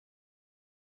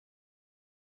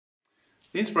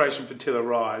The inspiration for Tiller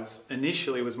Rides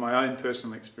initially was my own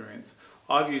personal experience.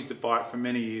 I've used a bike for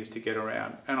many years to get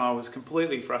around, and I was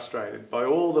completely frustrated by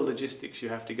all the logistics you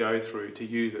have to go through to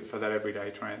use it for that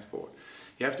everyday transport.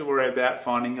 You have to worry about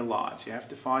finding your lights, you have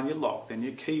to find your lock, then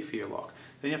your key for your lock,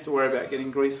 then you have to worry about getting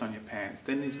grease on your pants,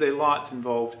 then is there lights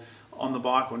involved on the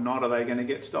bike or not? Are they going to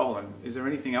get stolen? Is there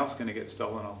anything else going to get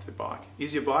stolen off the bike?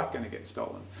 Is your bike going to get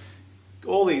stolen?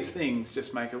 All these things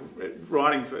just make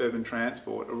riding for urban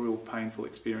transport a real painful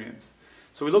experience.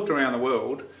 So we looked around the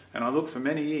world, and I looked for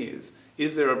many years,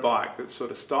 is there a bike that's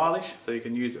sort of stylish, so you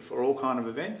can use it for all kind of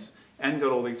events, and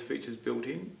got all these features built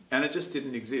in? And it just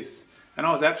didn't exist. And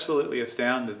I was absolutely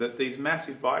astounded that these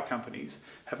massive bike companies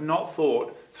have not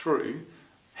thought through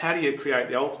how do you create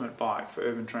the ultimate bike for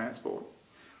urban transport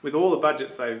with all the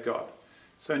budgets they've got.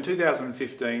 So in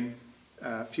 2015,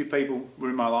 a few people were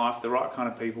in my life, the right kind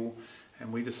of people,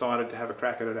 and we decided to have a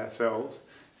crack at it ourselves.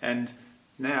 And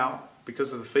now,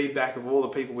 because of the feedback of all the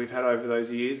people we've had over those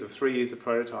years, of 3 years of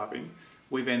prototyping,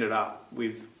 we've ended up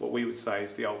with what we would say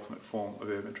is the ultimate form of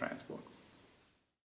urban transport.